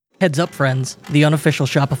Heads up, friends. The unofficial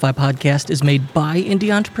Shopify podcast is made by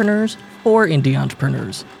indie entrepreneurs for indie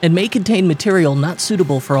entrepreneurs and may contain material not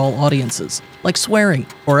suitable for all audiences, like swearing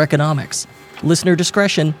or economics. Listener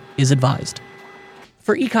discretion is advised.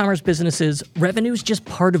 For e-commerce businesses, revenue is just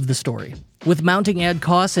part of the story. With mounting ad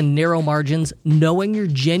costs and narrow margins, knowing your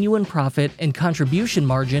genuine profit and contribution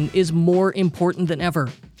margin is more important than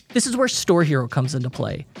ever. This is where Store Hero comes into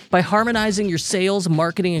play. By harmonizing your sales,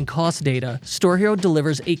 marketing, and cost data, Store Hero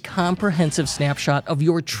delivers a comprehensive snapshot of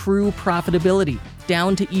your true profitability,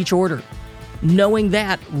 down to each order. Knowing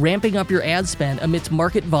that, ramping up your ad spend amidst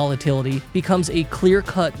market volatility becomes a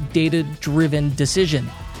clear-cut, data-driven decision,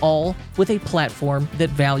 all with a platform that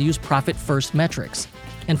values profit-first metrics.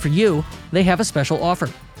 And for you, they have a special offer.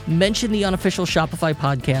 Mention the unofficial Shopify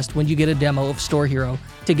podcast when you get a demo of Store Hero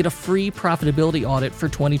to get a free profitability audit for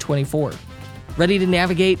 2024. Ready to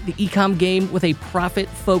navigate the e-com game with a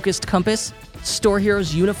profit-focused compass? Store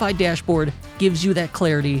Hero's unified dashboard gives you that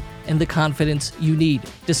clarity and the confidence you need.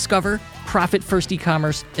 Discover profit-first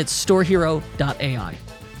e-commerce at storehero.ai.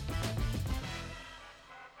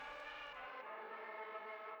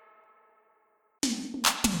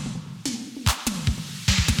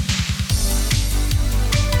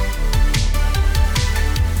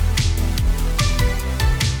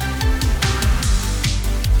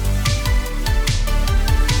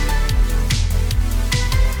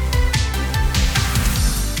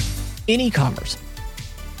 In e-commerce,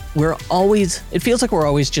 it feels like we're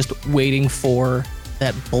always just waiting for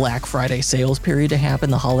that Black Friday sales period to happen,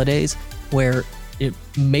 the holidays, where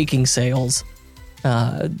making sales,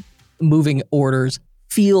 moving orders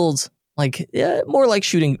feels like more like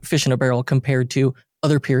shooting fish in a barrel compared to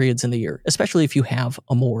other periods in the year, especially if you have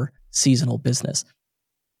a more seasonal business.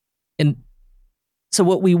 And so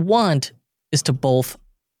what we want is to both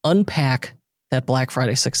unpack that Black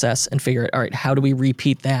Friday success and figure out, all right, how do we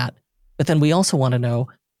repeat that? But then we also want to know,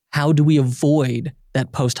 how do we avoid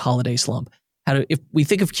that post-holiday slump? If we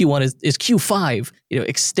think of Q1 as Q5,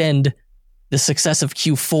 extend the success of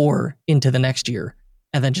Q4 into the next year,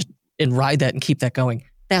 and then and ride that and keep that going.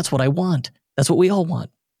 That's what I want. That's what we all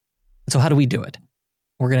want. So how do we do it?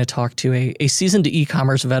 We're going to talk to a seasoned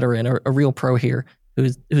e-commerce veteran, a real pro here,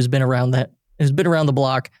 who's been around the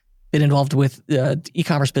block, been involved with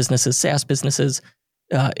e-commerce businesses, SaaS businesses,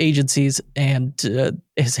 agencies, and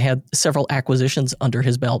has had several acquisitions under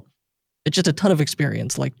his belt. It's just a ton of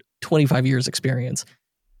experience, like 25 years experience.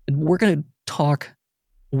 And we're going to talk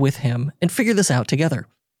with him and figure this out together.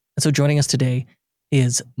 And so joining us today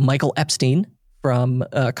is Michael Epstein from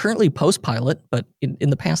currently Postpilot, but in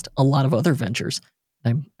the past, a lot of other ventures.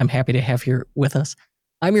 I'm happy to have here with us.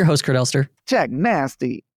 I'm your host, Kurt Elster. Check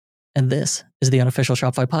nasty. And this is the unofficial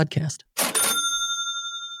Shopify podcast.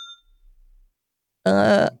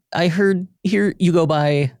 I heard here you go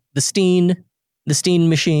by the Steen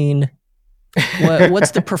machine.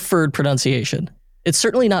 What's the preferred pronunciation? It's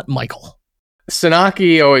certainly not Michael.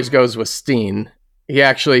 Sanaki always goes with Steen. He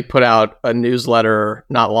actually put out a newsletter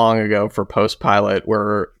not long ago for Postpilot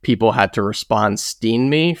where people had to respond "Steen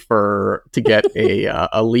me" to get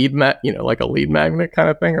a lead like a lead magnet kind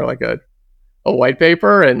of thing, or like a white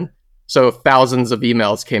paper. And so thousands of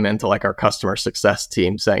emails came into like our customer success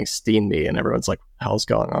team saying "Steen me," and everyone's like, "What the hell's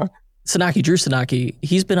going on?" Drew Sanaki,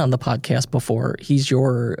 he's been on the podcast before. He's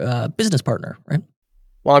your business partner, right?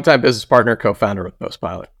 Longtime business partner, co-founder with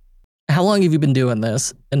Postpilot. How long have you been doing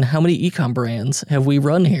this, and how many e-com brands have we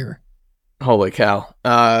run here? Holy cow.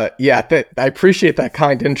 I appreciate that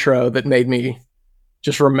kind intro that made me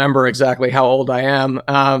just remember exactly how old I am.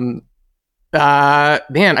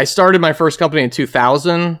 I started my first company in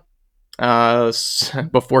 2000.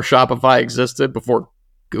 Before Shopify existed, before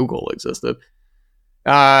Google existed,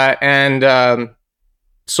 and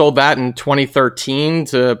sold that in 2013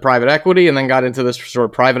 to private equity, and then got into this sort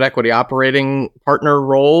of private equity operating partner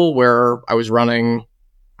role where I was running,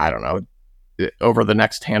 over the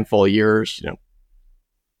next handful of years,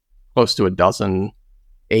 close to a dozen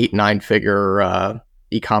 8-9-figure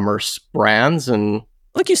e-commerce brands. And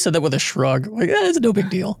like you said that with a shrug, like it's no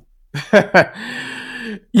big deal.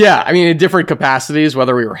 Yeah, I mean, in different capacities,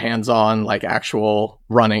 whether we were hands-on, like actual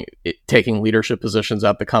running, taking leadership positions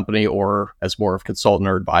at the company, or as more of consultant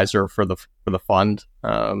or advisor for the fund.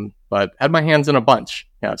 But had my hands in a bunch.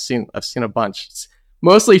 Yeah, I've seen a bunch. It's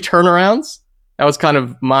mostly turnarounds. That was kind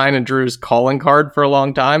of mine and Drew's calling card for a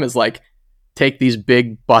long time. Is like take these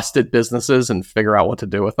big busted businesses and figure out what to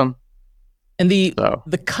do with them. And the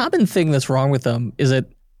common thing that's wrong with them is that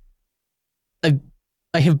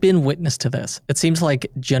I have been witness to this. It seems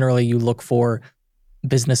like generally you look for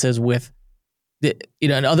businesses with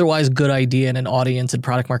an otherwise good idea and an audience and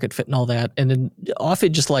product market fit and all that, and then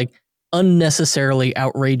often just like unnecessarily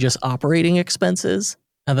outrageous operating expenses.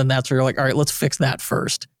 And then that's where you're like, all right, let's fix that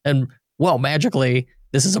first. And well, magically,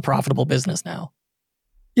 this is a profitable business now.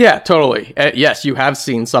 Yeah, totally. Yes, you have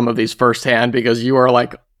seen some of these firsthand because you are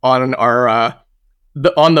like on our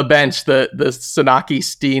on the bench, the Sanaki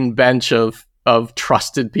Steen bench of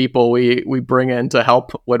trusted people we bring in to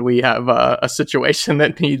help when we have a situation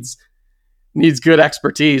that needs good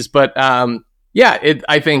expertise. But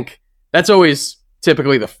I think that's always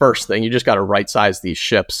typically the first thing. You just got to right size these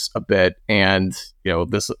ships a bit. And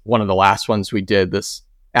this one of the last ones we did, this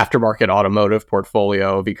aftermarket automotive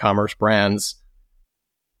portfolio of e-commerce brands.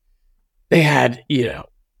 They had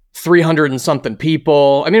 300 and something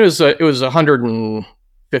people. I mean, it was a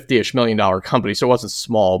 $150-ish million company, so it wasn't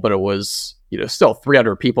small, but it was still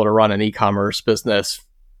 300 people to run an e-commerce business.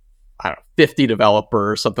 I don't know, 50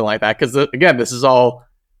 developers, something like that. Because again, this is all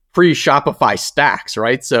pre-Shopify stacks,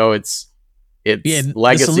 right? So it's legacy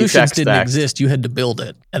the solutions tech didn't stacks. exist. You had to build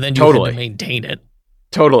it, and then you had to maintain it.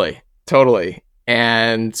 Totally.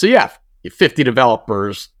 And so 50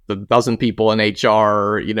 developers, a dozen people in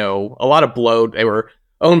HR, a lot of bloat. They were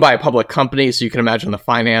owned by a public company, so you can imagine the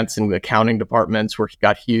finance and the accounting departments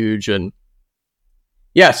got huge. And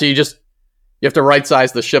so you have to right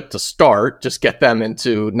size the ship to start, just get them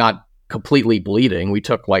into not completely bleeding. We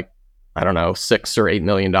took $6 or $8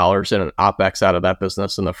 million in an OpEx out of that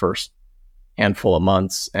business in the first handful of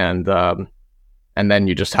months. And then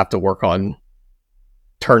you just have to work on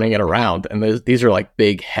turning it around. And these are like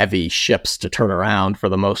big, heavy ships to turn around for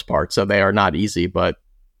the most part. So they are not easy, but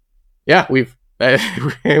we've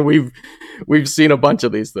seen a bunch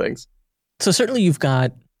of these things. So certainly you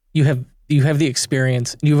have the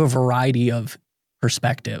experience, you have a variety of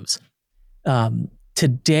perspectives.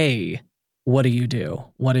 Today, what do you do?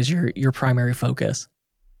 What is your primary focus?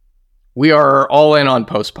 We are all in on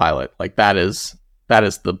Postpilot. Like that is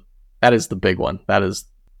the big one. That is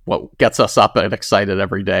what gets us up and excited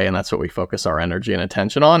every day, and that's what we focus our energy and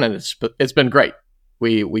attention on. And it's been great.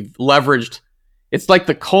 We've leveraged. It's like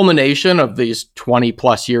the culmination of these 20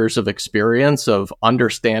 plus years of experience of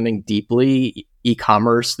understanding deeply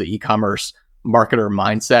e-commerce, the e-commerce marketer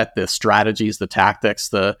mindset, the strategies, the tactics,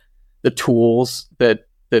 the tools that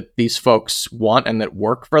these folks want and that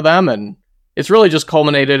work for them. And it's really just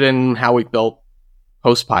culminated in how we built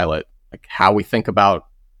Postpilot, like how we think about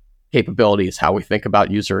capabilities, how we think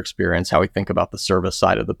about user experience, how we think about the service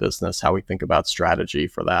side of the business, how we think about strategy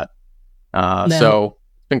for that. So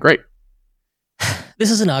it's been great. This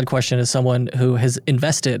is an odd question as someone who has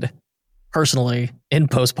invested personally in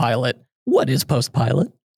Postpilot. What is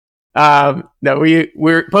Postpilot? No,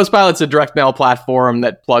 Postpilot's a direct mail platform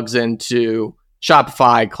that plugs into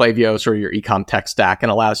Shopify, Klaviyo, sort of your e-com tech stack,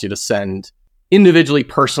 and allows you to send individually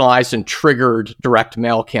personalized and triggered direct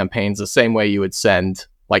mail campaigns the same way you would send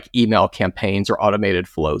like email campaigns or automated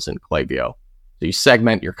flows in Klaviyo. So you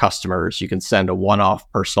segment your customers. You can send a one-off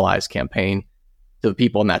personalized campaign to the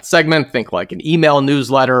people in that segment. Think like an email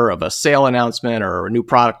newsletter of a sale announcement or a new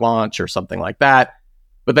product launch or something like that.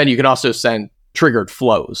 But then you can also send triggered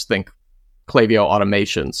flows. Think Klaviyo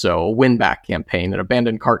automation. So a win-back campaign, an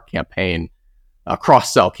abandoned cart campaign, a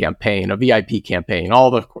cross-sell campaign, a VIP campaign, all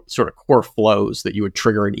the sort of core flows that you would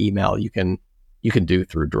trigger an email, you can do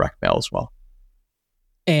through direct mail as well.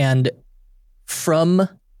 And from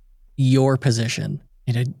your position,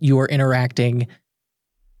 you are interacting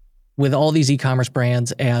with all these e-commerce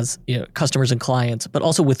brands as customers and clients, but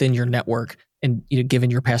also within your network. And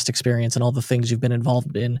given your past experience and all the things you've been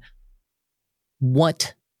involved in,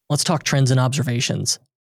 let's talk trends and observations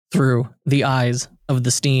through the eyes of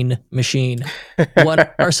the Steen machine.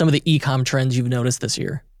 What are some of the e-com trends you've noticed this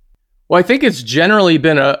year? Well, I think it's generally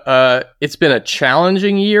been a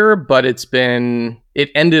challenging year, but it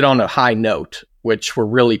ended on a high note, which we're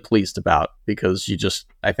really pleased about because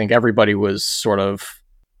I think everybody was sort of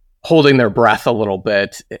holding their breath a little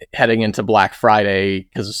bit heading into Black Friday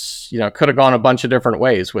because it could have gone a bunch of different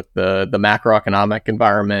ways with the macroeconomic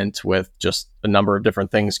environment, with just a number of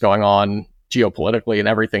different things going on geopolitically and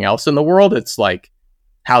everything else in the world. It's like,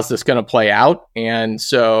 how's this going to play out? And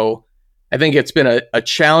so I think it's been a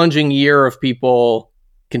challenging year of people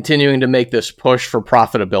continuing to make this push for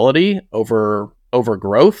profitability over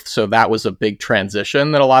growth. So that was a big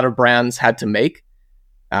transition that a lot of brands had to make.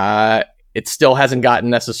 It still hasn't gotten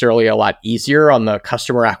necessarily a lot easier on the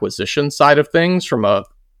customer acquisition side of things from a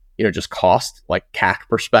just cost, like CAC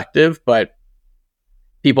perspective, but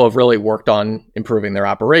people have really worked on improving their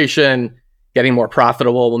operation, getting more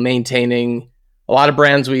profitable, maintaining. A lot of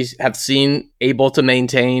brands we have seen able to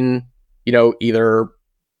maintain either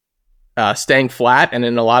staying flat, and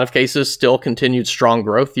in a lot of cases still continued strong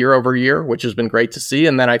growth year over year, which has been great to see.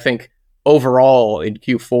 And then I think overall in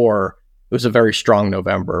Q4, it was a very strong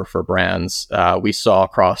November for brands. We saw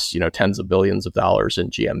across tens of billions of dollars in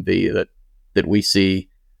GMV that we see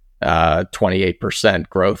 28%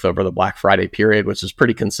 growth over the Black Friday period, which is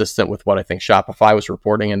pretty consistent with what I think Shopify was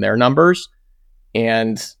reporting in their numbers.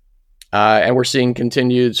 And we're seeing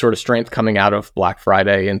continued sort of strength coming out of Black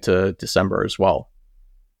Friday into December as well.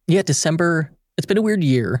 Yeah, December, it's been a weird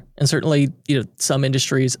year, and certainly, some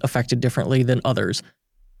industries affected differently than others.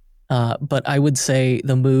 But I would say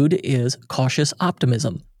the mood is cautious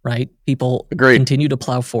optimism, right? People Agreed. Continue to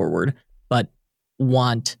plow forward, but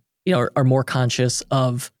want, are more conscious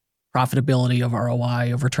of profitability, of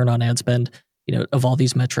ROI, of return on ad spend, of all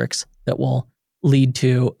these metrics that will lead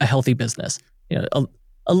to a healthy business.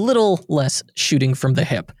 A little less shooting from the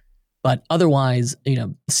hip, but otherwise,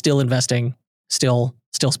 still investing, still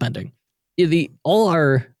spending. All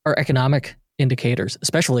our economic indicators,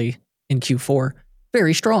 especially in Q4,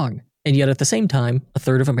 very strong. And yet at the same time, a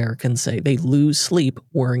third of Americans say they lose sleep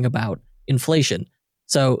worrying about inflation.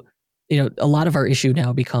 So, a lot of our issue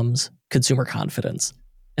now becomes consumer confidence,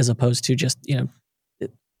 as opposed to just,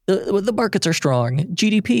 the markets are strong,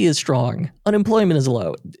 GDP is strong, unemployment is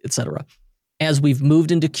low, etc. As we've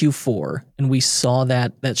moved into Q4 and we saw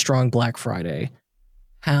that strong Black Friday,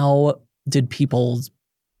 how did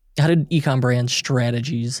e-com brand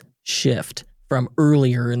strategies shift from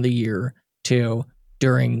earlier in the year to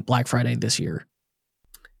during Black Friday this year?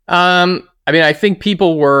 I think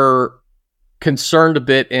people were concerned a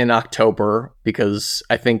bit in October because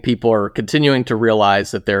I think people are continuing to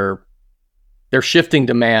realize that they're shifting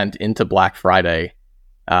demand into Black Friday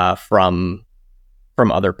from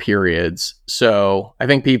other periods. So I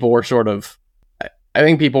think people were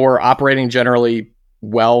operating generally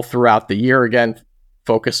well throughout the year. Again,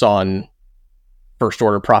 focus on first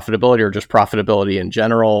order profitability or just profitability in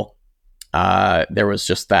general. There was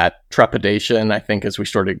just that trepidation, I think, as we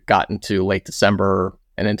got into late December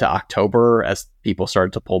and into October as people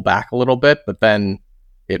started to pull back a little bit. But then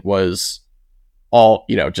it was all,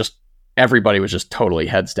 just everybody was just totally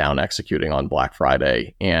heads down executing on Black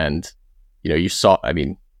Friday. And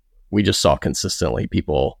we just saw consistently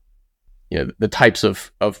people, the types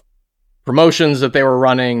of promotions that they were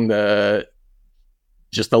running, the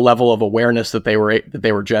level of awareness that they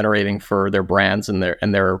were generating for their brands and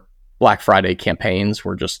their Black Friday campaigns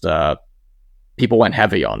were just people went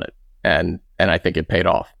heavy on it, and I think it paid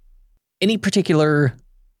off. Any particular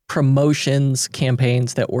promotions,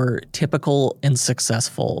 campaigns that were typical and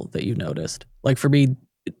successful that you noticed? Like for me,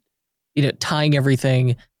 tying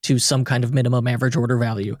everything to some kind of minimum average order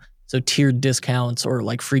value. So tiered discounts or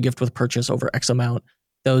like free gift with purchase over X amount.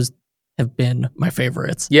 Those have been my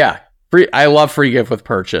favorites. Yeah. I love free gift with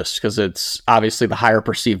purchase because it's obviously the higher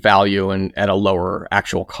perceived value and at a lower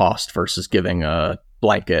actual cost versus giving a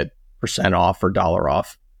blanket % off or dollar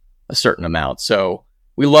off a certain amount. So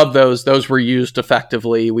we love those. Those were used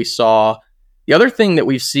effectively. We saw the other thing that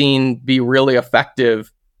we've seen be really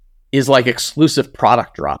effective is like exclusive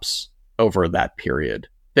product drops over that period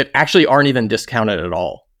that actually aren't even discounted at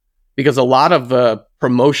all, because a lot of the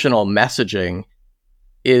promotional messaging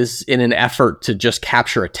is in an effort to just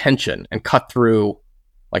capture attention and cut through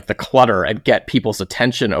like the clutter and get people's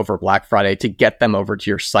attention over Black Friday to get them over to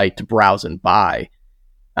your site to browse and buy.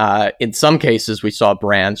 In some cases, we saw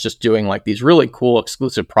brands just doing like these really cool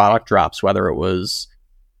exclusive product drops, whether it was,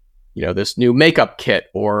 this new makeup kit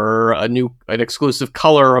or an exclusive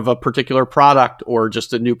color of a particular product or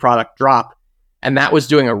just a new product drop. And that was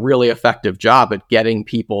doing a really effective job at getting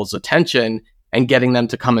people's attention and getting them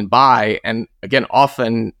to come and buy. And again,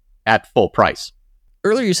 often at full price.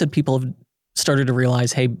 Earlier, you said people have started to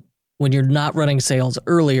realize, hey, when you're not running sales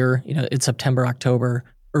earlier, in September, October,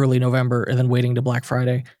 early November, and then waiting to Black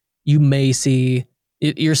Friday, you may see,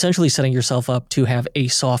 you're essentially setting yourself up to have a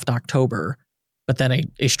soft October, but then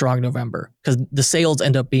a strong November, because the sales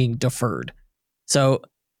end up being deferred. So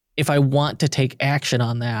if I want to take action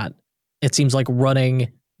on that, it seems like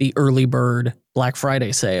running the early bird Black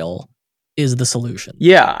Friday sale is the solution.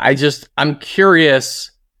 Yeah, I'm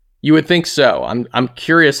curious. You would think so. I'm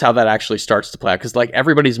curious how that actually starts to play out, because like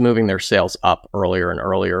everybody's moving their sales up earlier and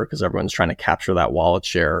earlier because everyone's trying to capture that wallet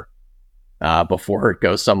share before it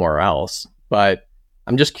goes somewhere else. But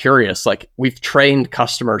I'm just curious, like we've trained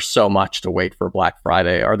customers so much to wait for Black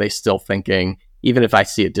Friday. Are they still thinking, even if I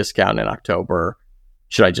see a discount in October,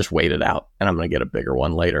 should I just wait it out and I'm going to get a bigger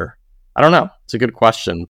one later? I don't know. It's a good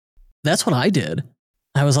question. That's what I did.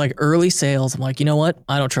 I was like, early sales. I'm like, you know what?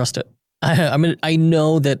 I don't trust it. I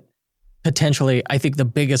know that potentially, I think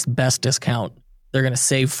the best discount they're going to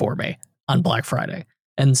save for me on Black Friday.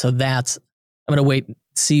 And so I'm going to wait,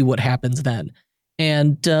 see what happens then.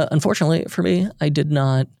 And unfortunately for me, I did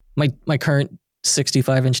not, my current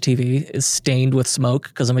 65-inch TV is stained with smoke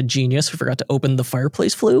because I'm a genius who forgot to open the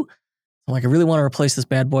fireplace flue. I'm like, I really want to replace this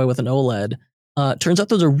bad boy with an OLED. Turns out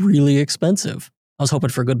those are really expensive. I was hoping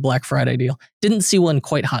for a good Black Friday deal. Didn't see one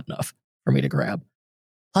quite hot enough for me to grab.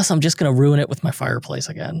 Plus, I'm just going to ruin it with my fireplace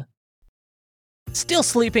again. Still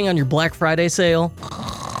sleeping on your Black Friday sale?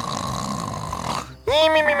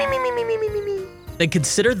 Then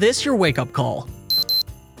consider this your wake-up call.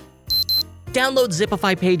 Download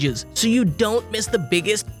Zipify Pages so you don't miss the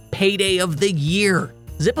biggest payday of the year.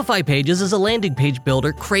 Zipify Pages is a landing page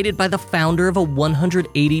builder created by the founder of a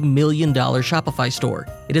 $180 million Shopify store.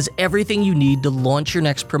 It has everything you need to launch your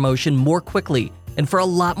next promotion more quickly and for a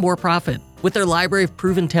lot more profit. With their library of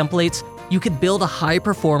proven templates, you could build a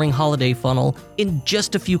high-performing holiday funnel in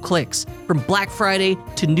just a few clicks, from Black Friday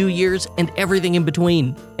to New Year's and everything in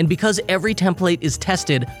between. And because every template is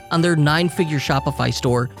tested on their 9-figure Shopify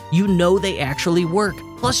store, you know they actually work.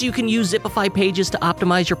 Plus, you can use Zipify Pages to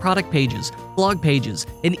optimize your product pages, blog pages,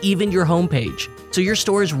 and even your homepage, so your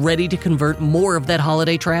store is ready to convert more of that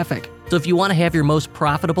holiday traffic. So if you want to have your most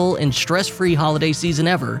profitable and stress-free holiday season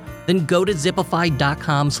ever, then go to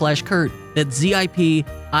zipify.com/Kurt. That's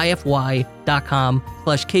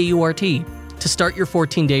zipify.com/KURT to start your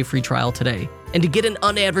 14-day free trial today. And to get an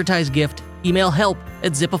unadvertised gift, email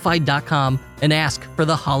help@zipify.com and ask for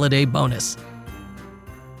the holiday bonus.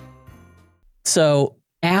 So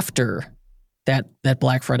after that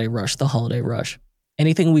Black Friday rush, the holiday rush,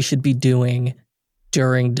 anything we should be doing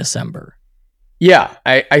during December? Yeah,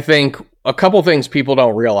 I think a couple things people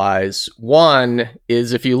don't realize. One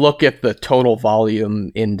is if you look at the total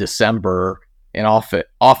volume in December, in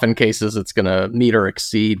often cases, it's going to meet or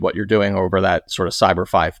exceed what you're doing over that sort of Cyber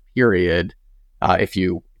 5 period if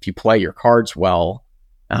you play your cards well.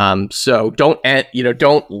 So don't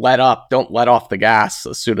let off the gas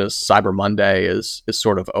as soon as Cyber Monday is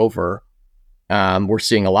sort of over. We're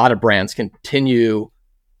seeing a lot of brands continue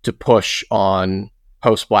to push on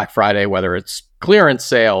post Black Friday, whether it's clearance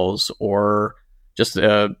sales or just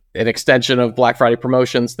an extension of Black Friday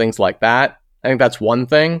promotions, things like that. I think that's one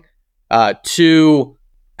thing. Two,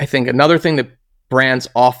 I think another thing that brands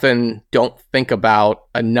often don't think about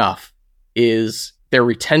enough is their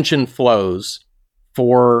retention flows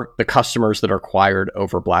for the customers that are acquired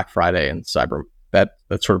over Black Friday and that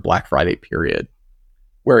sort of Black Friday period,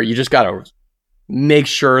 where you just got to make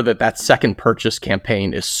sure that second purchase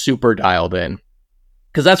campaign is super dialed in.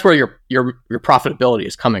 Because that's where your profitability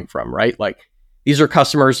is coming from, right? Like, these are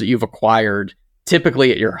customers that you've acquired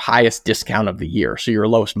typically at your highest discount of the year, so your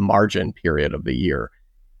lowest margin period of the year.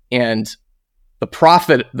 And the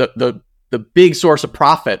profit, the big source of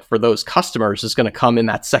profit for those customers is going to come in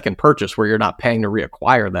that second purchase, where you're not paying to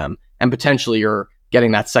reacquire them, and potentially you're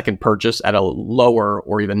getting that second purchase at a lower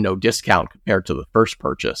or even no discount compared to the first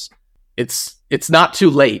purchase. It's not too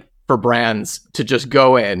late for brands to just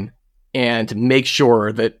go in and make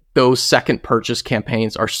sure that those second purchase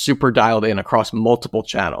campaigns are super dialed in across multiple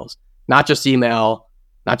channels, not just email,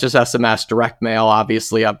 not just SMS, direct mail.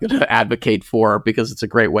 Obviously, I'm going to advocate for, because it's a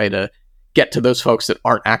great way to get to those folks that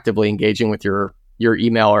aren't actively engaging with your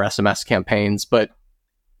email or SMS campaigns. But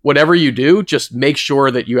whatever you do, just make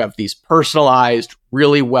sure that you have these personalized,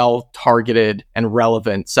 really well targeted and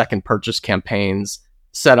relevant second purchase campaigns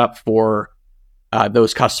set up for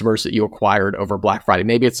those customers that you acquired over Black Friday.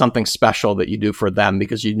 Maybe it's something special that you do for them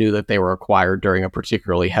because you knew that they were acquired during a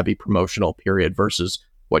particularly heavy promotional period versus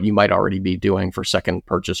what you might already be doing for second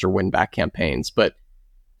purchase or win back campaigns. But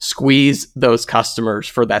squeeze those customers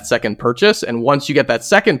for that second purchase. And once you get that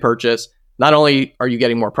second purchase, not only are you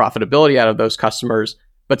getting more profitability out of those customers,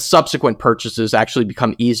 but subsequent purchases actually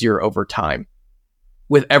become easier over time.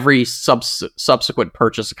 With every subsequent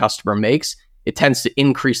purchase a customer makes, it tends to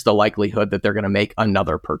increase the likelihood that they're going to make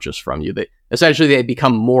another purchase from you. That essentially they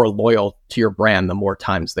become more loyal to your brand the more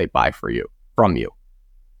times they buy from you.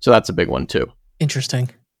 So that's a big one too.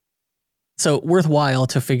 Interesting. So worthwhile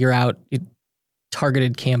to figure out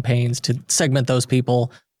targeted campaigns to segment those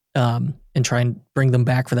people and try and bring them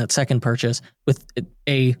back for that second purchase. With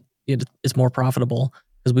A, it is more profitable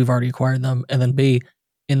because we've already acquired them, and then B,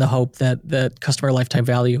 in the hope that the customer lifetime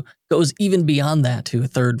value goes even beyond that to a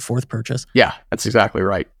third, fourth purchase. Yeah, that's exactly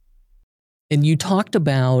right. And you talked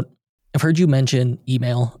about, I've heard you mention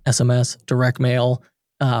email, SMS, direct mail.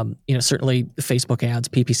 Certainly Facebook ads,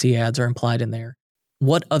 PPC ads are implied in there.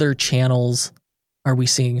 What other channels are we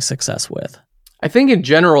seeing success with? I think in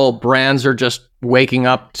general, brands are just waking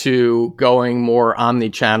up to going more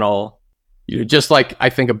omni-channel Just like I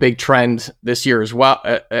think a big trend this year as well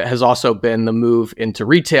has also been the move into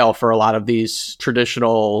retail for a lot of these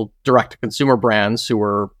traditional direct-to-consumer brands who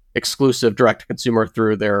were exclusive direct-to-consumer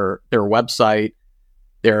through their website.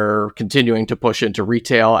 They're continuing to push into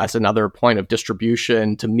retail as another point of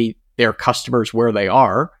distribution to meet their customers where they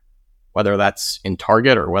are, whether that's in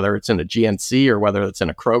Target or whether it's in a GNC or whether it's in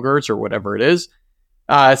a Kroger's or whatever it is.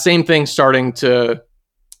 Same thing starting to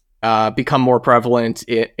become more prevalent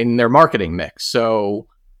in their marketing mix. So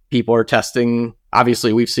people are testing.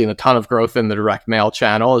 Obviously, we've seen a ton of growth in the direct mail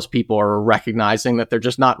channel as people are recognizing that they're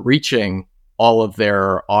just not reaching all of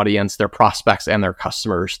their audience, their prospects, and their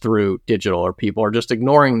customers through digital, or people are just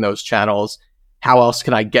ignoring those channels. How else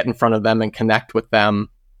can I get in front of them and connect with them?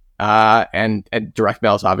 And direct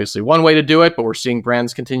mail is obviously one way to do it, but we're seeing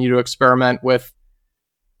brands continue to experiment with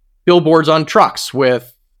billboards on trucks,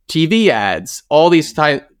 with TV ads, all these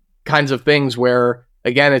kinds of things where,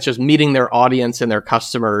 again, it's just meeting their audience and their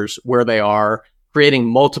customers where they are, creating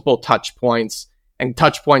multiple touch points, and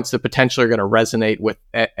touch points that potentially are going to resonate with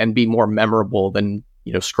and be more memorable than,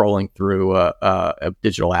 scrolling through a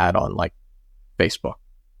digital ad on like Facebook.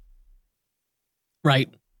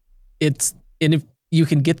 Right. And if you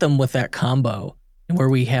can get them with that combo where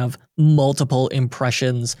we have multiple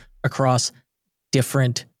impressions across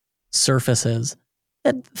different surfaces,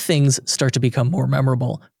 that things start to become more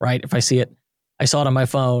memorable, right? If I see it, I saw it on my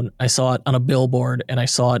phone, I saw it on a billboard, and I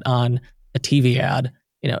saw it on a TV ad,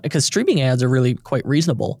 because streaming ads are really quite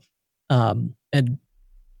reasonable. And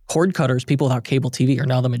cord cutters, people without cable TV, are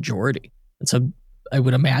now the majority. And so I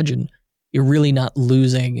would imagine you're really not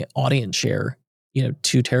losing audience share,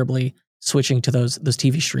 too terribly switching to those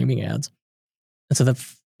TV streaming ads. And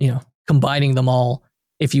so combining them all,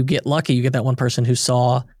 if you get lucky, you get that one person who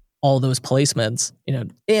saw all those placements,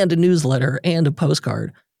 and a newsletter and a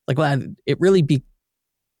postcard. Like, well, it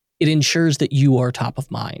ensures that you are top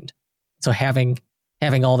of mind. So having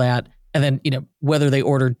all that, and then, whether they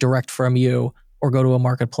order direct from you or go to a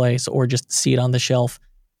marketplace or just see it on the shelf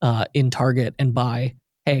in Target and buy,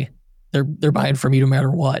 hey, they're buying from you no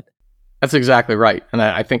matter what. That's exactly right. And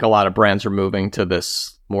I think a lot of brands are moving to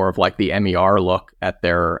this more of like the MER look at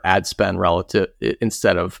their ad spend relative,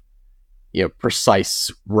 instead of precise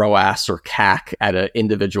ROAS or CAC at an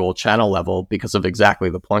individual channel level, because of exactly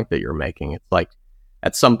the point that you're making. It's like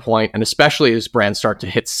at some point, and especially as brands start to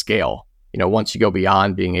hit scale, once you go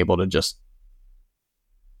beyond being able to just,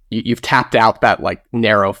 you've tapped out that like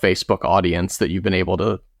narrow Facebook audience that you've been able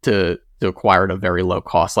to acquire at a very low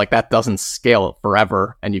cost. Like that doesn't scale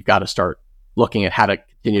forever, and you've got to start looking at how to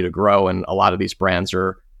continue to grow. And a lot of these brands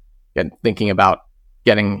are thinking about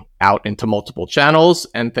getting out into multiple channels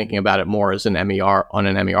and thinking about it more as an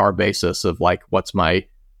MER basis of like, what's my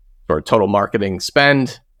sort of total marketing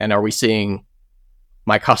spend, and are we seeing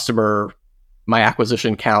my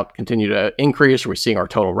acquisition count continue to increase? Are we seeing our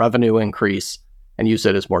total revenue increase? And use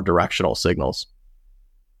it as more directional signals.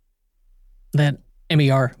 That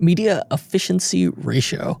MER, media efficiency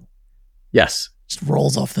ratio. Yes. Just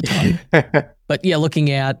rolls off the tongue. But yeah,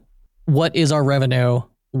 looking at what is our revenue,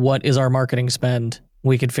 what is our marketing spend,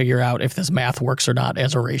 we could figure out if this math works or not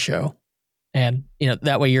as a ratio. And,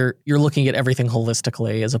 that way you're looking at everything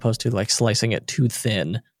holistically as opposed to like slicing it too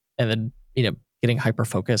thin and then, getting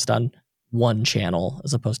hyper-focused on one channel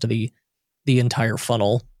as opposed to the entire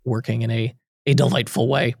funnel working in a delightful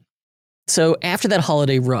way. So after that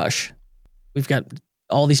holiday rush, we've got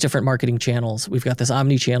all these different marketing channels. We've got this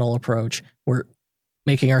omni-channel approach. We're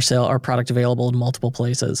making our product available in multiple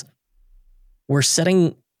places.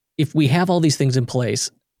 If we have all these things in place,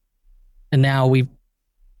 and now we're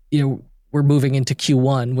moving into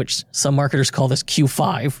Q1, which some marketers call this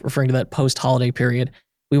Q5, referring to that post-holiday period.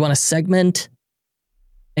 We want to segment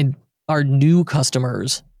and our new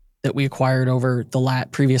customers that we acquired over the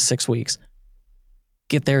previous 6 weeks,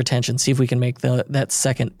 get their attention, see if we can make that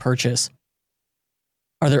second purchase.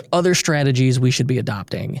 Are there other strategies we should be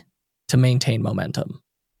adopting to maintain momentum?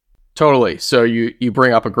 Totally. So you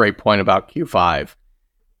bring up a great point about Q5.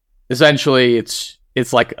 Essentially,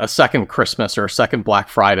 it's like a second Christmas or a second Black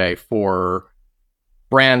Friday for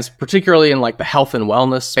brands, particularly in like the health and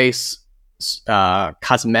wellness space.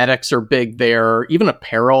 Cosmetics are big there, even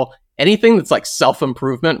apparel, anything that's like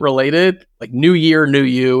self-improvement related. Like New Year, New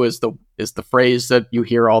You is the phrase that you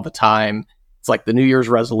hear all the time. It's like the New Year's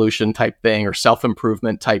resolution type thing, or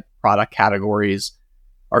self-improvement type product categories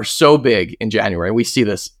are so big in January. We see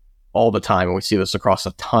this all the time, and we see this across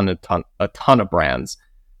a ton of brands.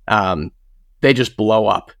 They just blow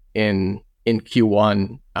up in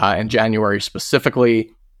Q1 and January specifically.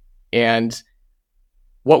 And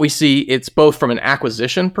what we see, it's both from an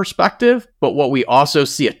acquisition perspective, but what we also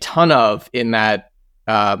see a ton of in that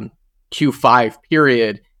Q5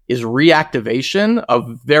 period is reactivation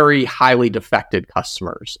of very highly defected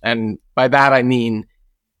customers. And by that, I mean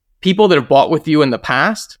people that have bought with you in the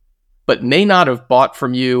past, but may not have bought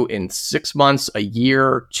from you in 6 months, a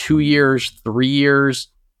year, 2 years, 3 years.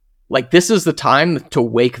 Like, this is the time to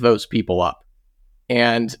wake those people up.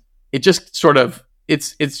 And it just sort of,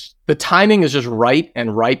 it's the timing is just right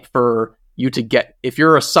and ripe for you to get, if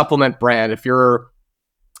you're a supplement brand, if you're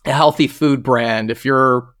a healthy food brand, if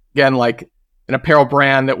you're, again, like an apparel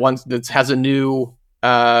brand that has a new,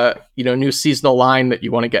 new seasonal line that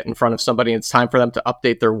you want to get in front of somebody, and it's time for them to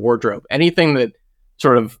update their wardrobe. Anything that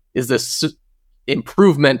sort of is this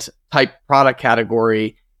improvement type product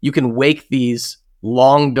category, you can wake these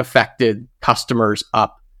long defected customers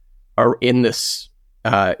up or in this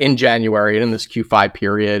in January and in this Q5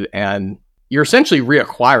 period, and you're essentially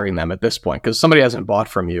reacquiring them at this point because somebody hasn't bought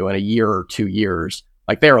from you in a year or 2 years.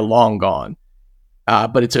 Like, they are long gone.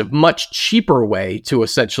 But it's a much cheaper way to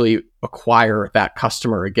essentially acquire that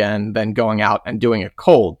customer again than going out and doing it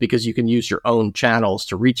cold, because you can use your own channels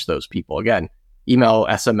to reach those people. Again, email,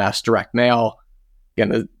 SMS, direct mail.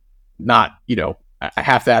 Again, not, I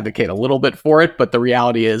have to advocate a little bit for it, but the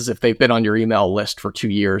reality is if they've been on your email list for 2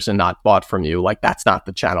 years and not bought from you, like, that's not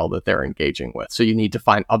the channel that they're engaging with. So you need to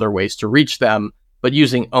find other ways to reach them, but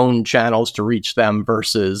using own channels to reach them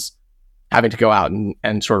versus having to go out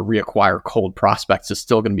and sort of reacquire cold prospects is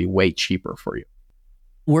still going to be way cheaper for you.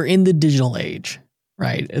 We're in the digital age,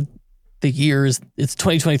 right? The years, it's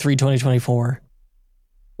 2023, 2024.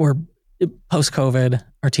 We're post-COVID,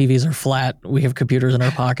 our TVs are flat. We have computers in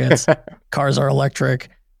our pockets. Cars are electric.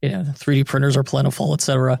 3D printers are plentiful,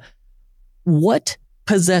 etc. What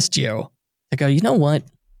possessed you to go, you know what?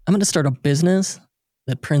 I'm going to start a business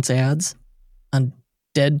that prints ads on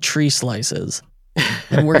dead tree slices,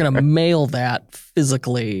 and we're going to mail that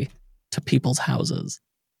physically to people's houses.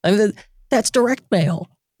 I mean, that's direct mail.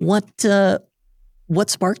 What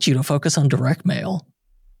sparked you to focus on direct mail?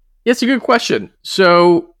 It's a good question.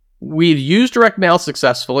 So we've used direct mail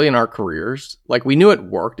successfully in our careers. Like, we knew it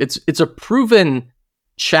worked. It's a proven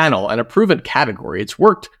channel and a proven category. It's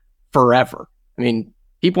worked forever. I mean,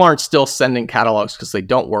 people aren't still sending catalogs because they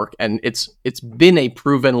don't work, and it's been a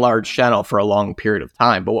proven large channel for a long period of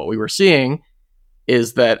time. But what we were seeing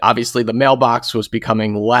is that obviously the mailbox was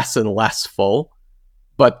becoming less and less full,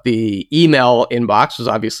 but the email inbox was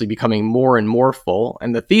obviously becoming more and more full.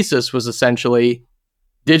 And the thesis was essentially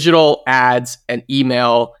digital ads and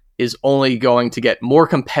email is only going to get more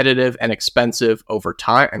competitive and expensive over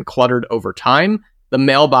time and cluttered over time. The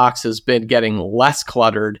mailbox has been getting less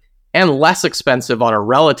cluttered and less expensive on a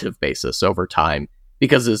relative basis over time,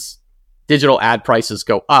 because as digital ad prices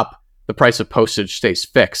go up, the price of postage stays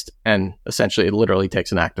fixed. And essentially, it literally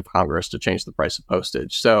takes an act of Congress to change the price of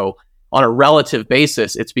postage. So on a relative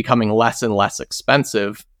basis, it's becoming less and less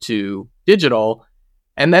expensive to digital.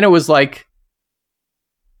 And then it was like,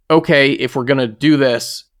 okay, if we're going to do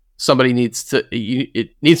this, it needs to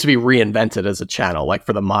be reinvented as a channel, like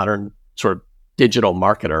for the modern sort of digital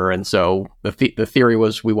marketer. And so the theory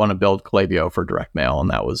was we want to build Klaviyo for direct mail. And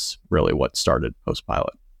that was really what started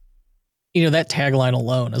Postpilot. That tagline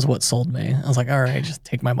alone is what sold me. I was like, all right, just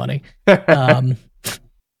take my money.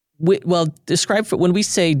 Describe, when we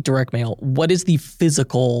say direct mail, what is the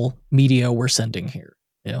physical media we're sending here?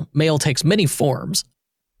 Mail takes many forms.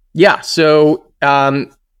 Yeah. So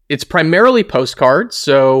it's primarily postcards.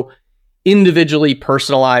 So individually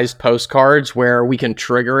personalized postcards where we can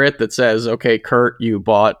trigger it that says, okay, Kurt, you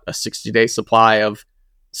bought a 60-day supply of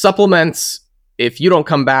supplements. If you don't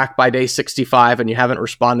come back by day 65 and you haven't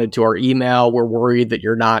responded to our email, we're worried that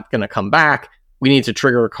you're not going to come back. We need to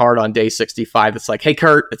trigger a card on day 65 that's like, hey,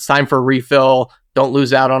 Kurt, it's time for a refill. Don't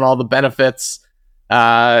lose out on all the benefits.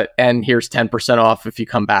 And here's 10% off if you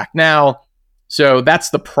come back now. So that's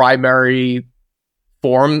the primary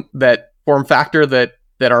form factor that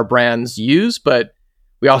our brands use. But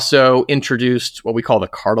we also introduced what we call the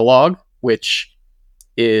Cartalog, which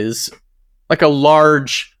is like a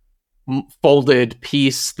large folded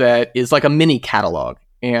piece that is like a mini catalog.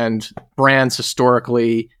 And brands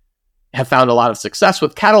historically have found a lot of success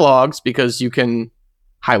with catalogs because you can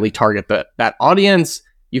highly target that audience.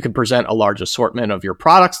 You can present a large assortment of your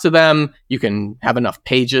products to them. You can have enough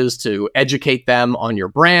pages to educate them on your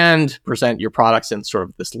brand, present your products in sort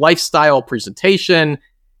of this lifestyle presentation.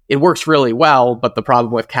 It works really well, but the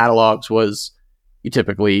problem with catalogs was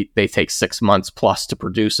they take 6 months plus to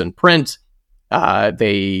produce and print.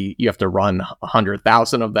 You have to run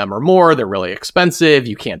 100,000 of them or more. They're really expensive.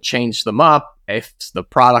 You can't change them up. If the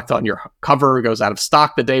product on your cover goes out of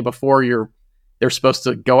stock the day before they're supposed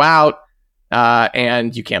to go out,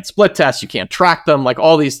 and you can't split test, you can't track them, like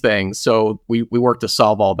all these things. So we work to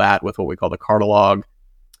solve all that with what we call the Cartalog.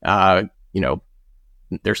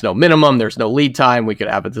 There's no minimum, there's no lead time. We could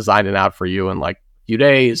have it designed and out for you in like a few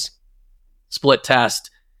days. Split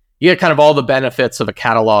test. You get kind of all the benefits of a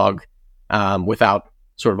catalog without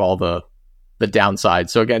sort of all the downsides.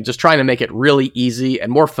 So again, just trying to make it really easy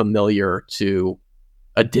and more familiar to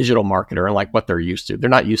a digital marketer and like what they're used to. They're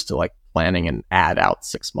not used to like planning an ad out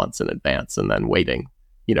 6 months in advance and then waiting,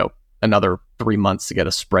 another 3 months to get a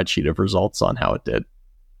spreadsheet of results on how it did.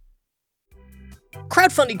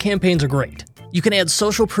 Crowdfunding campaigns are great. You can add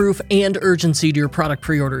social proof and urgency to your product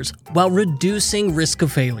pre-orders while reducing risk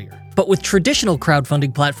of failure. But with traditional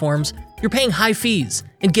crowdfunding platforms, you're paying high fees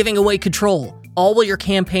and giving away control, all while your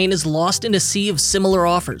campaign is lost in a sea of similar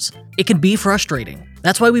offers. It can be frustrating.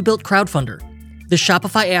 That's why we built Crowdfunder, the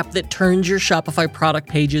Shopify app that turns your Shopify product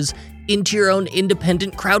pages into your own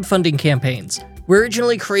independent crowdfunding campaigns. We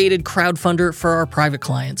originally created Crowdfunder for our private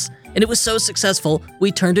clients, and it was so successful,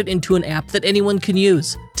 we turned it into an app that anyone can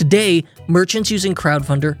use. Today, merchants using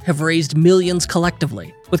Crowdfunder have raised millions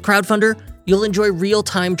collectively. With Crowdfunder, you'll enjoy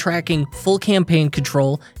real-time tracking, full campaign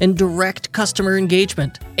control, and direct customer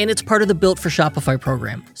engagement. And it's part of the Built for Shopify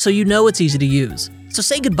program, so you know it's easy to use. So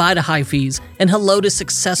say goodbye to high fees and hello to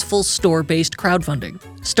successful store-based crowdfunding.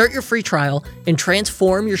 Start your free trial and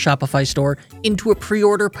transform your Shopify store into a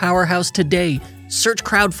pre-order powerhouse today. Search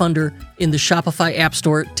Crowdfunder in the Shopify App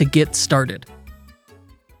Store to get started.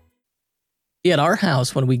 At our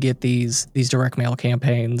house, when we get these direct mail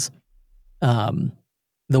campaigns, the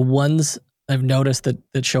ones I've noticed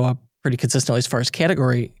that show up pretty consistently as far as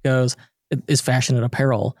category goes is fashion and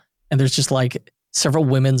apparel. And there's just like several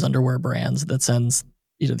women's underwear brands that sends,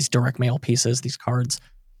 these direct mail pieces, these cards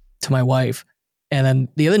to my wife. And then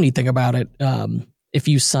the other neat thing about it, if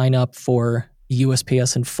you sign up for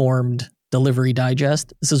USPS Informed Delivery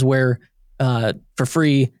Digest, this is where for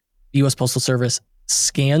free, the U.S. Postal Service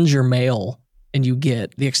scans your mail and you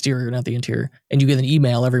get the exterior, not the interior, and you get an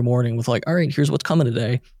email every morning with like, all right, here's what's coming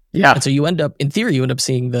today. Yeah. And so in theory, you end up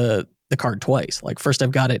seeing the card twice. Like first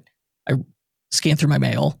I've got it, I scan through my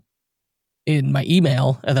mail in my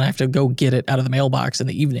email, and then I have to go get it out of the mailbox in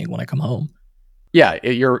the evening when I come home. Yeah,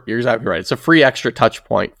 you're exactly right. It's a free extra touch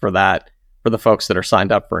point for that, for the folks that are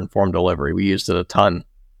signed up for Informed Delivery. We used it a ton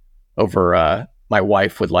over, my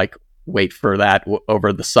wife would like wait for that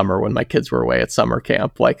over the summer when my kids were away at summer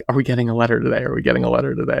camp. Like, are we getting a letter today? Are we getting a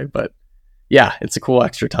letter today? But yeah, it's a cool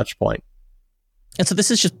extra touch point. And so this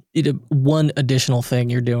is just one additional thing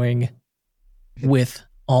you're doing with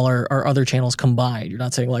all our other channels combined. You're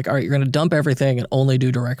not saying like, all right, you're going to dump everything and only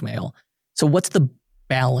do direct mail. So what's the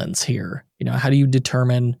balance here? How do you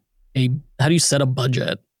determine how do you set a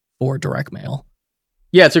budget for direct mail?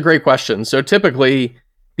 Yeah, it's a great question. So typically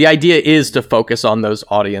the idea is to focus on those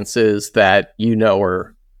audiences that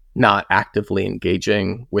are not actively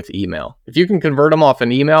engaging with email. If you can convert them off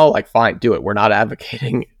an email, like fine, do it. We're not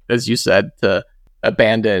advocating, as you said, to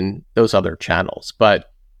abandon those other channels. But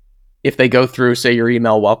if they go through, say, your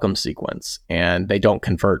email welcome sequence and they don't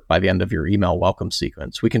convert by the end of your email welcome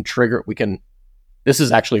sequence, this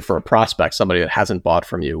is actually for a prospect, somebody that hasn't bought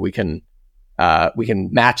from you. We can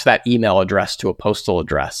match that email address to a postal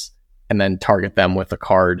address and then target them with a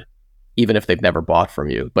card, even if they've never bought from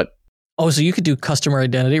you. But so you could do customer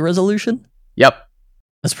identity resolution? Yep.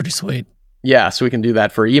 That's pretty sweet. Yeah, so we can do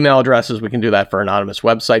that for email addresses. We can do that for anonymous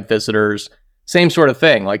website visitors. Same sort of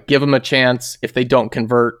thing. Like give them a chance. If they don't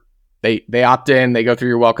convert, they opt in, they go through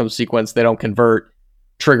your welcome sequence, they don't convert,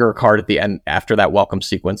 trigger a card at the end after that welcome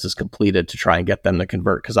sequence is completed to try and get them to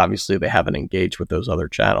convert, because obviously they haven't engaged with those other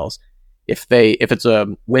channels. If it's a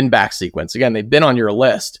win back sequence, again, they've been on your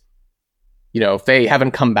list. If they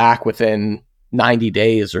haven't come back within 90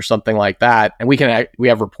 days or something like that, and we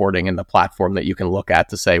have reporting in the platform that you can look at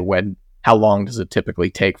to say how long does it typically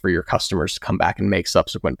take for your customers to come back and make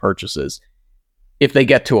subsequent purchases. If they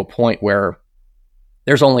get to a point where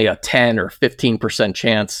there's only a 10 or 15%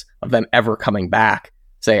 chance of them ever coming back,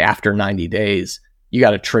 say after 90 days, you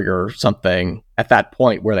got to trigger something at that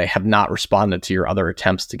point where they have not responded to your other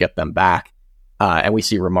attempts to get them back. And we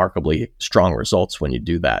see remarkably strong results when you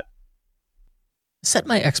do that. Set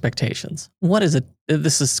my expectations. What is it?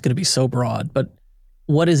 This is going to be so broad, but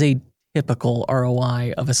what is a typical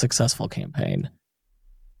ROI of a successful campaign?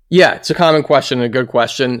 Yeah, it's a common question and a good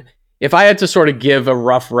question. If I had to sort of give a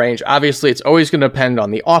rough range, obviously it's always going to depend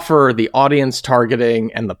on the offer, the audience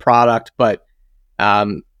targeting, and the product. But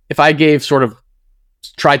if I gave sort of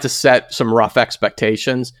tried to set some rough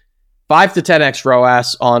expectations, 5 to 10x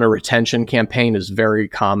ROAS on a retention campaign is very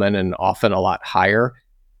common and often a lot higher.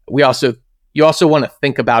 You also want to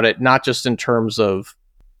think about it not just in terms of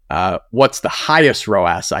what's the highest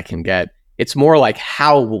ROAS I can get. It's more like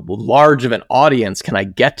how large of an audience can I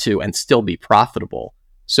get to and still be profitable.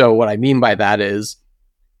 So what I mean by that is,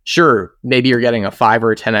 sure, maybe you're getting a 5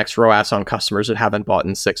 or a 10x ROAS on customers that haven't bought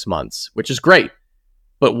in 6 months, which is great.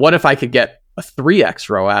 But what if I could get a 3x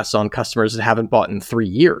ROAS on customers that haven't bought in 3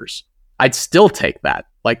 years? I'd still take that.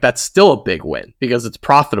 Like, that's still a big win because it's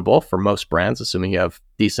profitable for most brands, assuming you have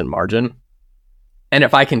decent margin. And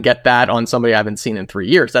if I can get that on somebody I haven't seen in 3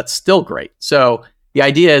 years, that's still great. So the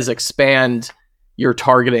idea is expand your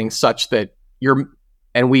targeting such that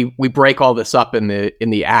and we break all this up in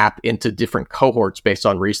the app into different cohorts based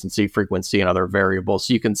on recency, frequency, and other variables.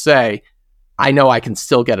 So you can say, I know I can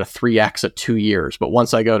still get a 3x at 2 years, but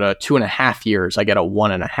once I go to 2.5 years, I get a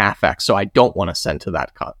 1.5x. So I don't want to send to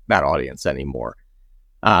that audience anymore.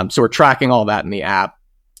 So we're tracking all that in the app.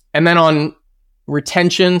 And then on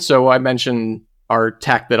retention, so I mentioned our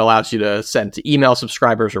tech that allows you to send to email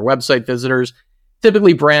subscribers or website visitors.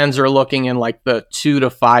 Typically, brands are looking in like the 2 to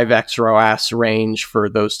 5x ROAS range for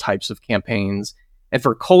those types of campaigns. And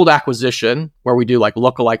for cold acquisition, where we do like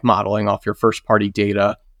lookalike modeling off your first party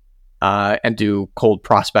data and do cold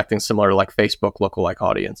prospecting similar to like Facebook lookalike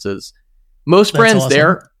audiences, most brands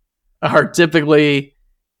there are typically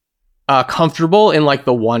comfortable in like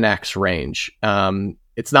the 1x range.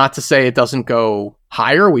 It's not to say it doesn't go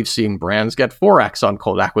higher. We've seen brands get 4x on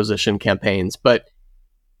cold acquisition campaigns, but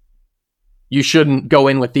you shouldn't go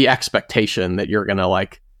in with the expectation that you're going to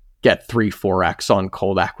like get 3-4x on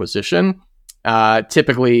cold acquisition.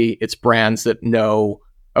 Typically, it's brands that know,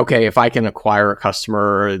 okay, if I can acquire a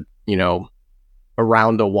customer,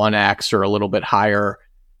 around a 1x or a little bit higher,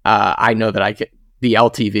 I know that I get the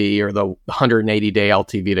LTV or the 180-day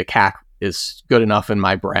LTV to CAC is good enough in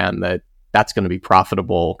my brand that that's going to be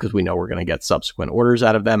profitable because we know we're going to get subsequent orders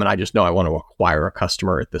out of them. And I just know I want to acquire a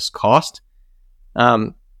customer at this cost.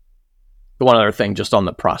 The one other thing just on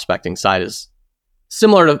the prospecting side is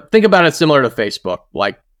think about it similar to Facebook.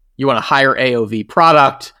 Like, you want a higher AOV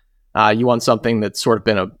product. You want something that's sort of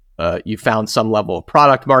been you found some level of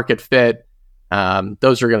product market fit.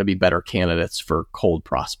 Those are going to be better candidates for cold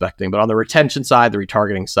prospecting. But on the retention side, the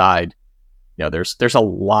retargeting side, there's a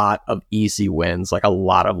lot of easy wins, like a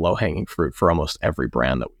lot of low hanging fruit for almost every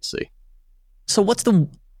brand that we see. So what's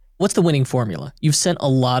the winning formula? You've sent a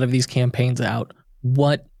lot of these campaigns out.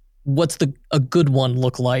 What's a good one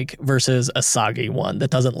look like versus a soggy one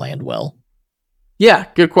that doesn't land well? Yeah,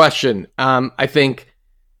 good question. I think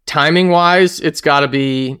timing wise, it's got to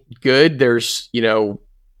be good. There's, again,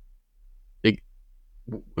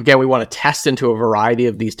 we want to test into a variety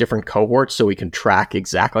of these different cohorts so we can track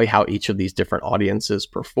exactly how each of these different audiences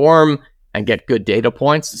perform and get good data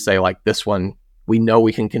points to say, like, this one, we know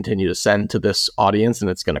we can continue to send to this audience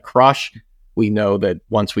and it's going to crush. We know that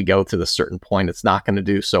once we go to the certain point, it's not going to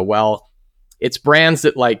do so well. It's brands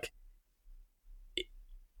that, like,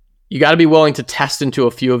 you got to be willing to test into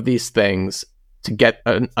a few of these things to get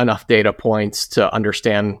enough data points to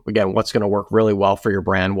understand, again, what's going to work really well for your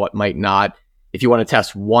brand, what might not. If you want to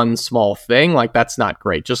test one small thing, like, that's not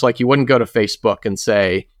great. Just like you wouldn't go to Facebook and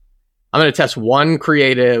say, I'm going to test one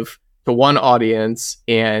creative to one audience,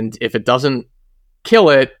 and if it doesn't kill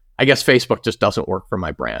it, I guess Facebook just doesn't work for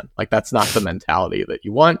my brand. Like, that's not the mentality that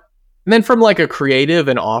you want. And then from like a creative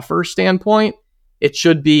and offer standpoint, it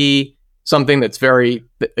should be something that's very,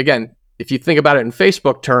 again, if you think about it in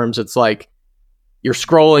Facebook terms, it's like you're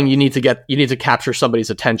scrolling, you need to capture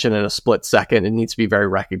somebody's attention in a split second. It needs to be very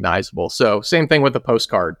recognizable. So same thing with the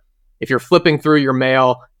postcard. If you're flipping through your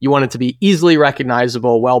mail, you want it to be easily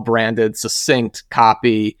recognizable, well branded, succinct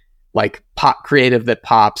copy, like creative that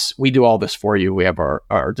pops. We do all this for you. We have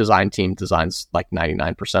our design team designs like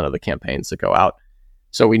 99% of the campaigns that go out.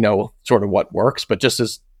 So we know sort of what works, but just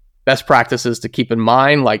as best practices to keep in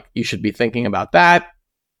mind, like, you should be thinking about that.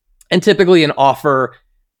 And typically an offer,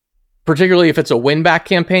 particularly if it's a win-back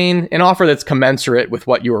campaign, an offer that's commensurate with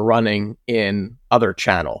what you were running in other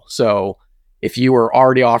channel. So if you were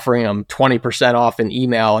already offering them 20% off in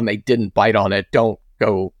email and they didn't bite on it, don't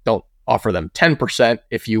offer them 10%.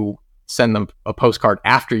 If you send them a postcard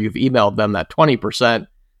after you've emailed them that 20%,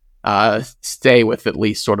 stay with at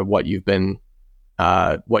least sort of what you've been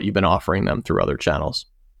offering them through other channels.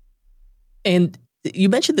 And you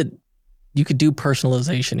mentioned that you could do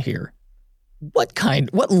personalization here. What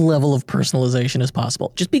level of personalization is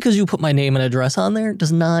possible? Just because you put my name and address on there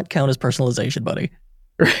does not count as personalization, buddy.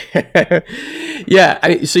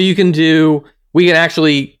 Yeah. So we can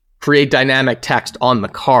actually create dynamic text on the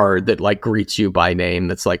card that like greets you by name.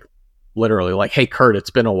 That's like literally like, hey, Kurt,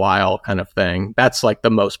 it's been a while kind of thing. That's like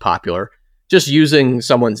the most popular. Just using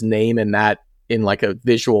someone's name in like a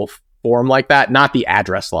visual form like that, not the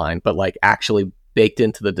address line, but like actually baked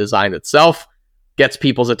into the design itself, gets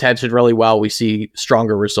people's attention really well. We see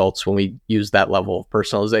stronger results when we use that level of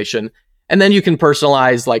personalization. And then you can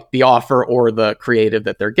personalize like the offer or the creative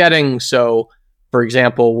that they're getting. So for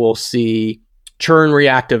example, we'll see churn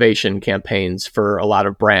reactivation campaigns for a lot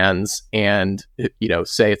of brands, and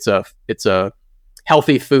say it's a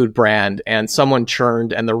healthy food brand and someone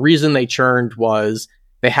churned, and the reason they churned was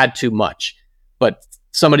they had too much, but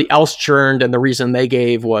somebody else churned and the reason they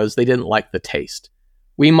gave was they didn't like the taste.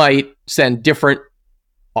 We might send different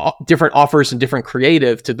offers and different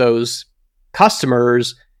creative to those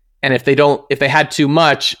customers, and if they had too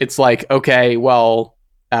much, it's like, okay, well,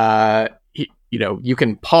 you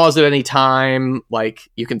can pause at any time, like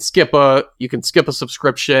you can skip a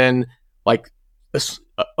subscription, like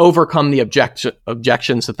overcome the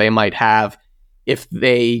objections that they might have. If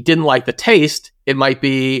they didn't like the taste, it might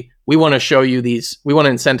be, we want to show you we want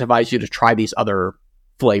to incentivize you to try these other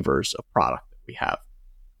flavors of product that we have.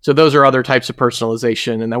 So those are other types of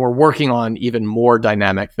personalization. And then we're working on even more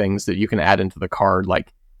dynamic things that you can add into the card,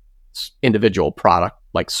 like individual product,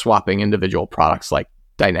 like swapping individual products like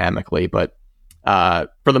dynamically. But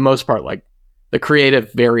for the most part, like the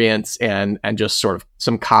creative variants and just sort of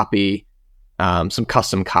some copy, some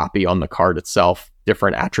custom copy on the card itself,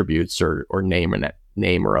 different attributes or name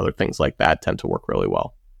or other things like that tend to work really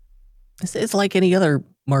well. It's like any other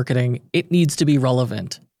marketing. It needs to be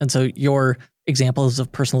relevant. And so your examples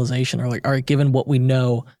of personalization are like, all right, given what we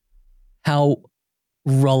know, how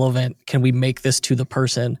relevant can we make this to the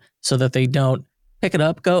person so that they don't pick it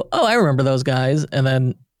up, go, oh, I remember those guys. And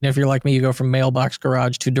then if you're like me, you go from mailbox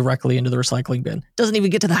garage to directly into the recycling bin. Doesn't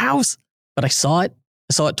even get to the house, but I saw it.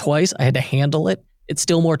 I saw it twice. I had to handle it. It's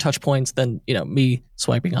still more touch points than, me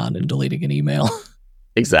swiping on and deleting an email.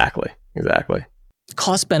 Exactly.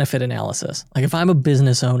 Cost benefit analysis. Like if I'm a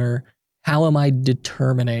business owner, how am I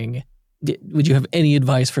determining, would you have any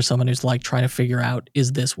advice for someone who's like trying to figure out,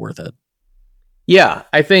 is this worth it? Yeah,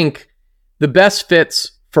 I think the best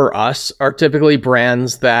fits for us are typically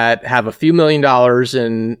brands that have a few $1 million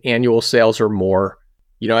in annual sales or more.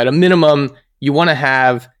 At a minimum, you want to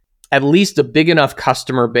have at least a big enough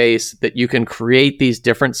customer base that you can create these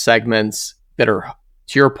different segments that are,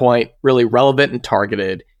 to your point, really relevant and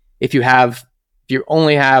targeted. If you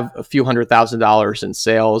only have a few $100,000 in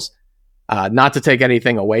sales, not to take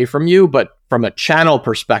anything away from you, but from a channel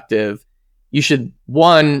perspective, you should,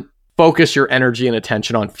 one, focus your energy and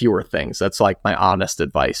attention on fewer things. That's like my honest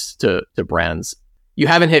advice to brands. You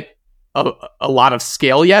haven't hit a lot of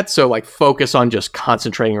scale yet, so like focus on just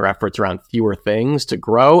concentrating your efforts around fewer things to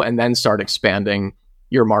grow, and then start expanding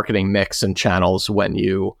your marketing mix and channels when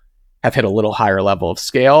you have hit a little higher level of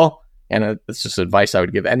scale. And it's just advice I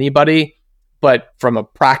would give anybody. But from a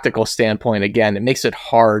practical standpoint, again, it makes it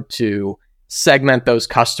hard to segment those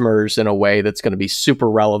customers in a way that's going to be super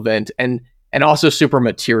relevant and also super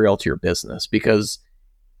material to your business. Because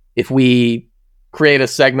if we create a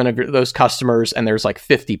segment of those customers and there's like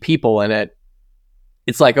 50 people in it,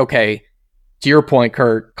 it's like, okay, to your point,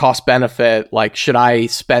 Kurt, cost benefit, like, should I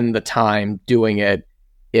spend the time doing it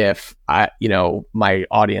if my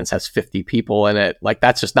audience has 50 people in it? Like,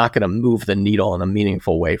 that's just not going to move the needle in a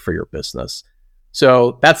meaningful way for your business.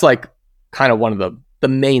 So that's like kind of one of the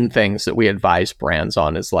main things that we advise brands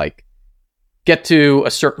on, is like, get to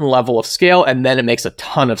a certain level of scale, and then it makes a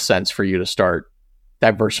ton of sense for you to start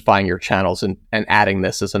diversifying your channels and adding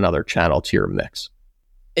this as another channel to your mix.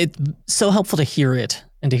 It's so helpful to hear it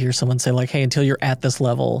and to hear someone say like, hey, until you're at this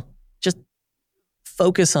level, just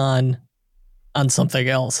focus on something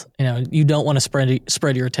else. You don't want to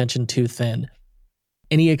spread your attention too thin.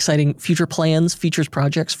 Any exciting future plans, features,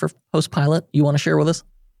 projects for Postpilot you want to share with us?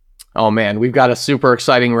 Oh man, we've got a super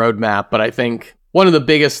exciting roadmap, but I think one of the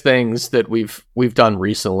biggest things that we've done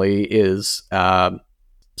recently is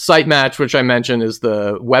SiteMatch, which I mentioned is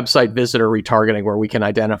the website visitor retargeting, where we can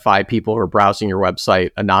identify people who are browsing your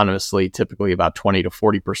website anonymously, typically about 20 to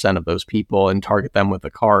 40% of those people, and target them with a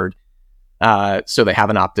card so they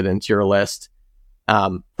haven't opted into your list.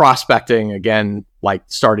 Prospecting, again, like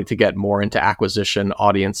starting to get more into acquisition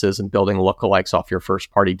audiences and building lookalikes off your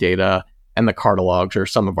first party data, and the catalogs are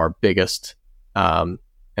some of our biggest and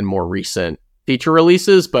more recent feature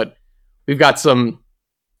releases. But we've got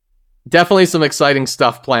definitely some exciting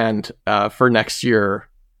stuff planned for next year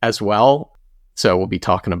as well. So we'll be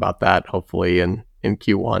talking about that hopefully in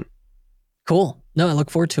Q1. Cool. No, I look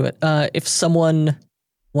forward to it. If someone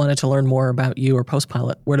wanted to learn more about you or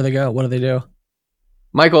Postpilot, where do they go? What do they do?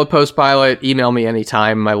 Michael at Postpilot, email me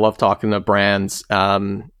anytime. I love talking to brands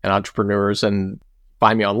and entrepreneurs, and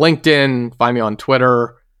find me on LinkedIn, find me on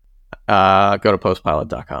Twitter, go to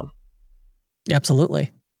postpilot.com.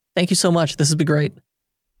 Absolutely. Thank you so much. This has been great.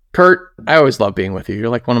 Kurt, I always love being with you. You're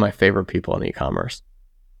like one of my favorite people in e-commerce.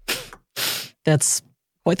 That's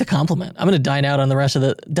quite the compliment. I'm going to dine out on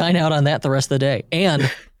that the rest of the day.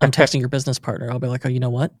 And I'm texting your business partner. I'll be like, oh, you know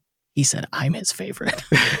what? He said I'm his favorite.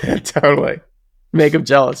 Totally. Make him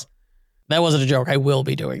jealous. That wasn't a joke. I will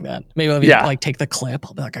be doing that. Maybe I'll take the clip.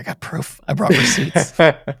 I'll be like, I got proof. I brought receipts.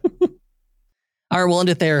 All right, we'll end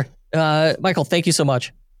it there. Michael, thank you so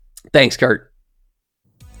much. Thanks, Kurt.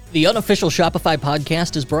 The unofficial Shopify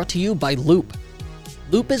podcast is brought to you by Loop.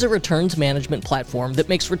 Loop is a returns management platform that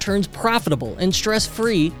makes returns profitable and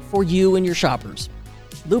stress-free for you and your shoppers.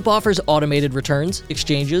 Loop offers automated returns,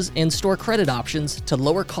 exchanges, and store credit options to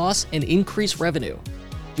lower costs and increase revenue.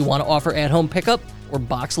 Do you want to offer at-home pickup or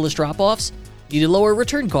boxless drop-offs? Need to lower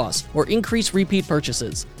return costs or increase repeat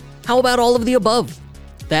purchases? How about all of the above?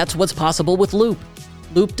 That's what's possible with Loop.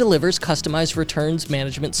 Loop delivers customized returns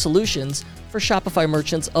management solutions for Shopify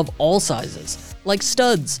merchants of all sizes, like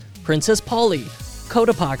Studs, Princess Polly,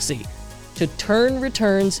 Cotopoxy, to turn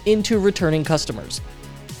returns into returning customers.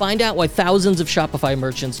 Find out why thousands of Shopify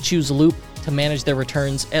merchants choose Loop to manage their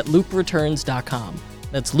returns at loopreturns.com.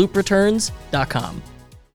 That's loopreturns.com.